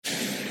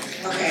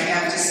Okay, I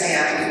have to say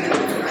I feel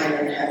like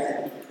I'm in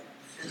heaven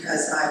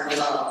because I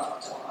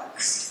love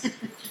dogs.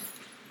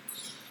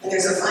 And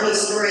there's a funny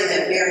story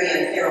that Mary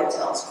Ann Farrell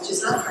tells, which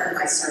is not part of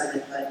my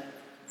sermon, but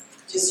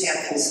just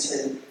happens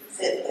to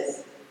fit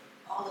with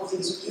all of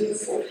these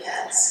beautiful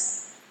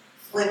pets.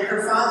 When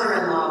her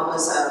father-in-law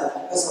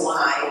was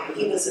alive,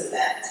 he was a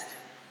vet.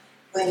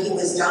 When he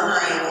was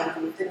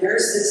dying, the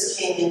nurses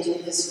came into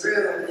his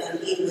room and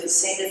he would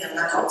say to them,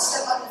 "Now don't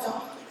step on the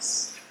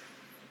dogs."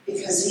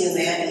 Because he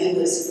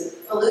was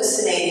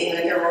hallucinating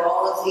that there were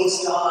all of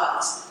these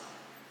dogs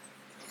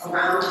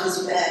around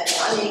his bed,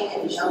 running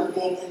and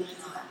jumping, and he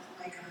thought,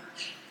 oh my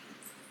gosh,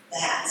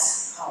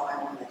 that's how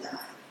I want to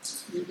die.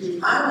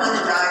 I want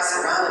to die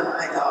surrounded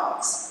by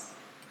dogs.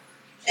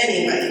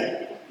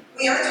 Anyway,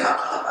 we are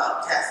talking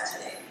about death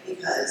today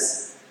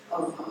because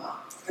of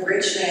the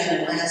rich man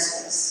and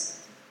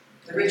Lazarus.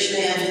 The rich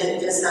man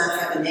does not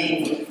have a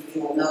name,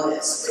 you will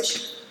notice,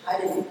 which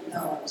I didn't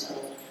know until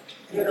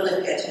I didn't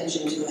really pay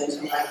attention to it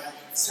until I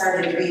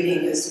started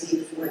reading this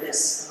week for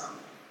this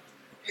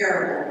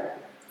parable.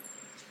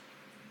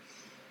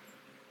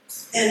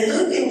 And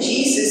Luke and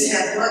Jesus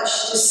have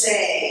much to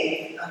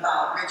say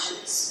about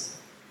riches.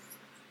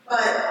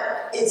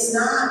 But it's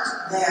not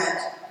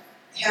that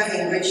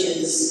having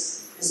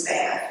riches is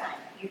bad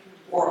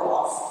or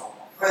awful,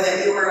 or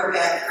that you're a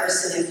bad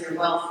person if you're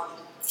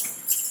wealthy.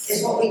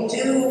 It's what we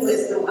do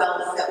with the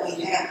wealth that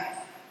we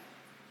have.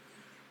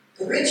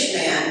 The rich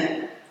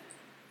man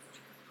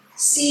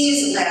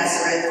sees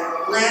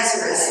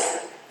Lazarus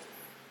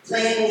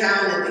laying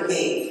down at the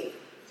gate.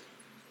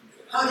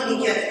 How did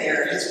he get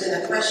there has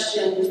been a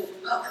question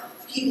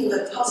people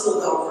have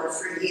puzzled over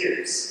for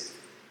years.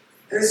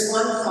 There's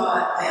one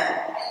thought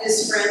that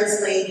his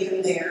friends laid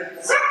him there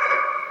so that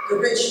the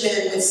rich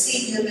man would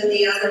see him, and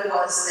the other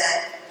was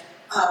that,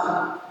 I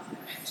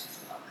have to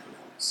fill out my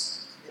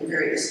notes. I've been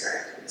very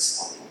distracted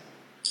this morning.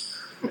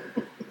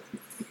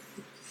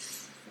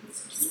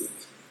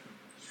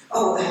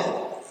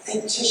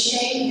 And to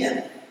shame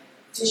him,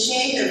 to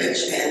shame the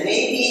rich man.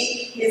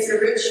 Maybe if the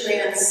rich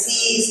man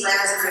sees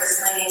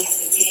Lazarus laying at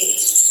the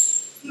gate,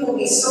 he will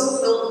be so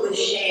filled with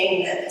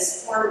shame that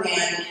this poor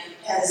man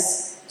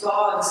has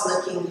dogs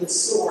licking his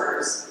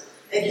sores,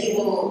 that he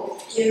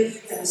will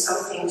give him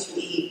something to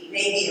eat,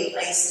 maybe a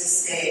place to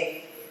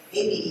stay,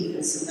 maybe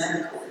even some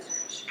medical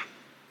attention.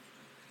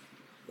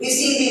 We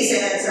see these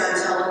ads on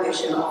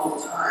television all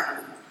the time.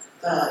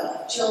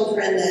 The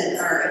children that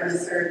are in the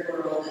third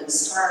world and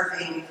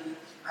starving,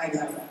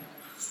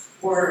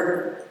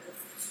 or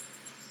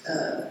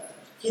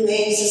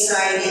Humane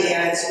Society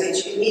ads,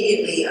 which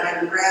immediately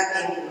I'm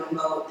grabbing the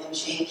remote and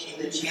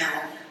changing the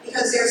channel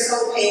because they're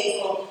so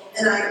painful,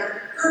 and I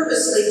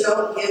purposely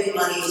don't give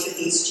money to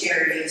these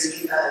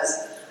charities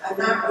because I'm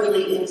not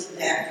really into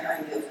that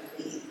kind of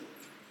plea.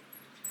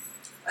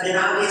 But it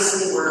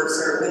obviously works,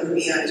 or it wouldn't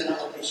be on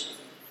television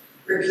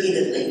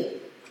repeatedly.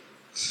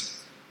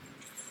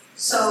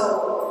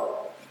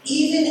 So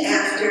even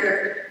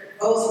after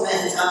both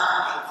men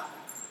die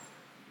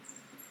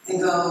and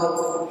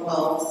go,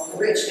 well, the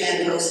rich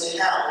man goes to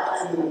hell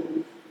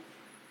and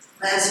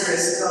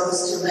Lazarus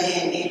goes to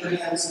lay in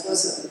Abraham's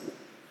bosom,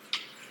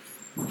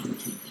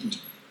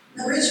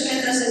 the rich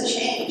man doesn't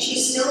change. He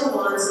still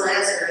wants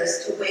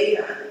Lazarus to wait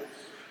on him.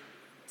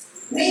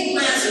 Make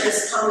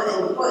Lazarus come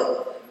and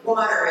put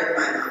water in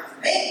my mouth.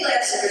 Make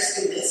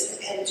Lazarus do this.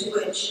 And to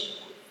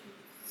which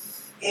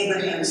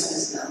Abraham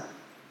says no.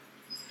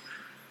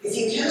 If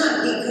you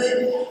cannot be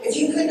good, if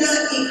you could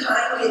not be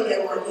kind to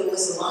him when he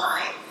was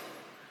alive,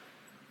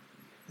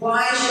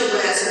 why should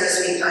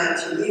Lazarus be kind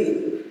to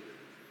you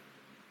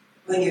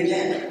when you're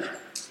dead?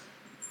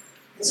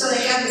 And so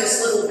they have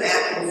this little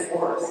back and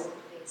forth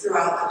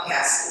throughout the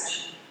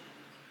passage.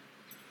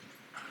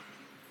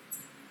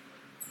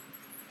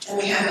 And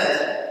we have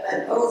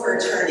an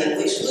overturning,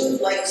 which Luke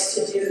likes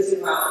to do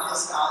throughout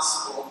his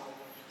gospel.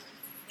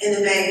 In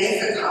the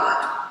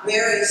Magnificat,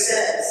 Mary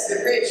says,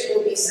 the rich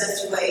will be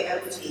sent away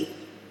empty,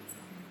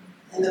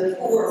 and the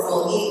poor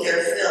will eat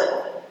their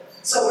fill.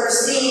 So we're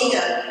seeing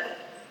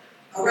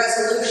a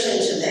resolution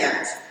to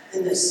that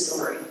in this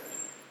story.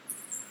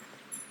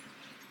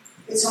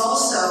 It's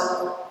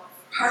also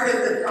part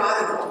of the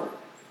prodigal,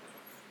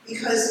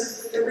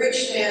 because the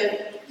rich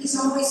man, he's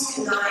always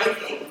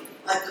conniving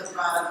like the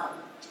prodigal.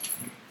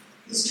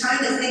 He's trying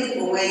to think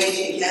of a way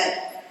to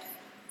get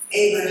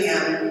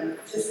Abraham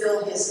to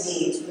fill his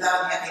needs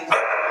without having to.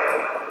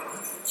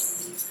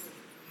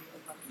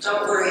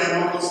 Don't worry,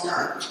 I'm almost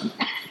done.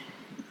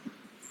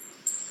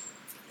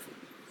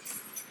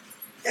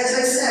 As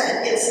I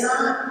said, it's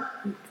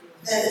not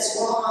that it's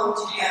wrong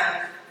to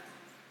have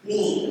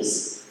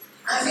means.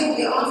 I think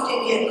we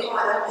often get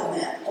caught up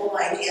in that whole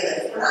idea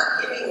that if we're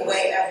not giving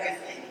away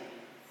everything,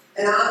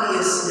 then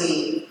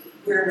obviously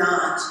we're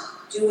not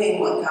doing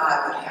what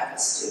God would have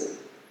us do.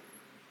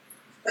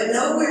 But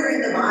nowhere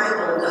in the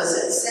Bible does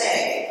it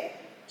say,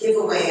 give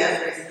away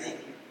everything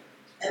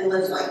and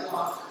live like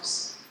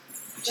paupers.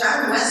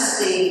 John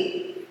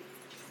Wesley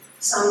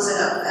sums it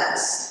up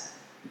best.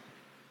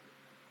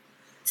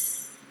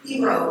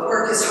 He wrote,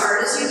 work as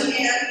hard as you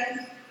can,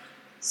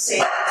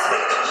 save as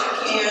much as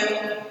you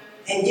can,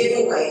 and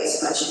give away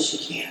as much as you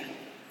can,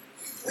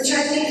 which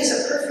I think is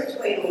a perfect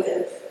way to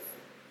live.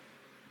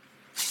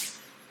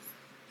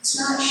 It's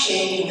not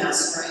shaming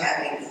us for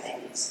having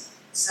things.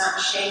 It's not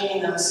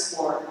shaming us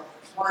for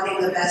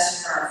wanting the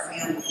best for our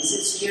families.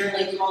 It's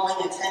merely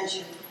calling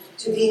attention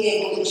to being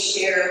able to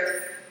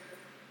share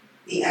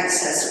the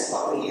excess of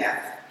what we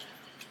have.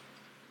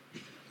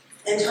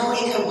 And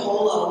Tony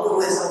Campolo,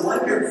 who is a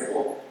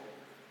wonderful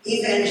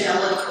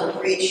evangelical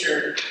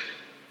preacher,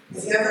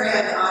 if you ever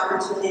have the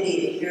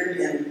opportunity to hear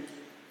him,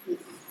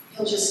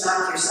 he'll just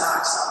knock your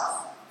socks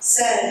off,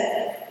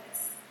 said,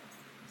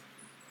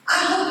 I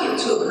hope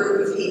you to a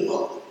group of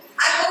people,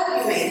 I hope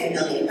you make $1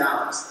 million.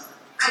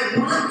 I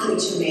want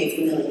you to make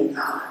 $1 million,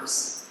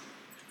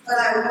 but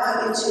I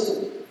want you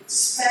to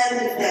spend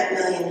that $1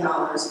 million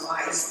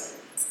wisely.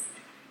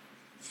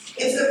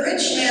 If the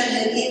rich man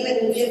had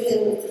even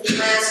given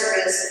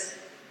Lazarus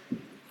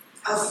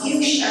a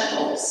few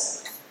shekels,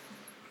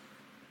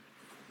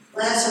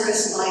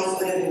 Lazarus' life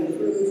would have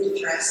improved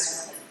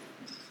drastically.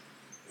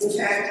 In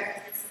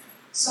fact,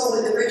 so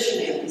would the rich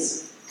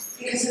man's,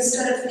 because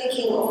instead of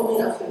thinking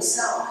only of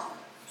himself,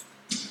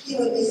 he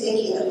would be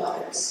thinking of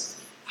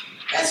others.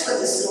 That's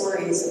what the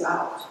story is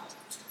about.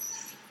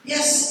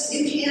 Yes,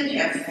 you can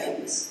have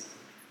things,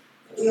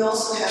 but we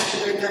also have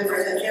to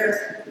remember that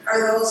there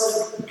are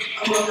those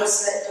among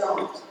us that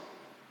don't.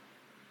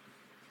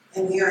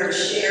 And we are to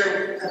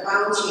share the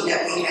bounty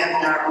that we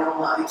have in our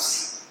own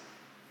lives.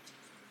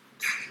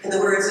 In the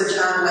words of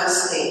John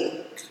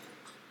Wesley,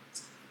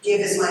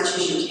 give as much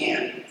as you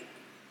can.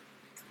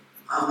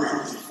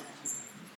 Amen.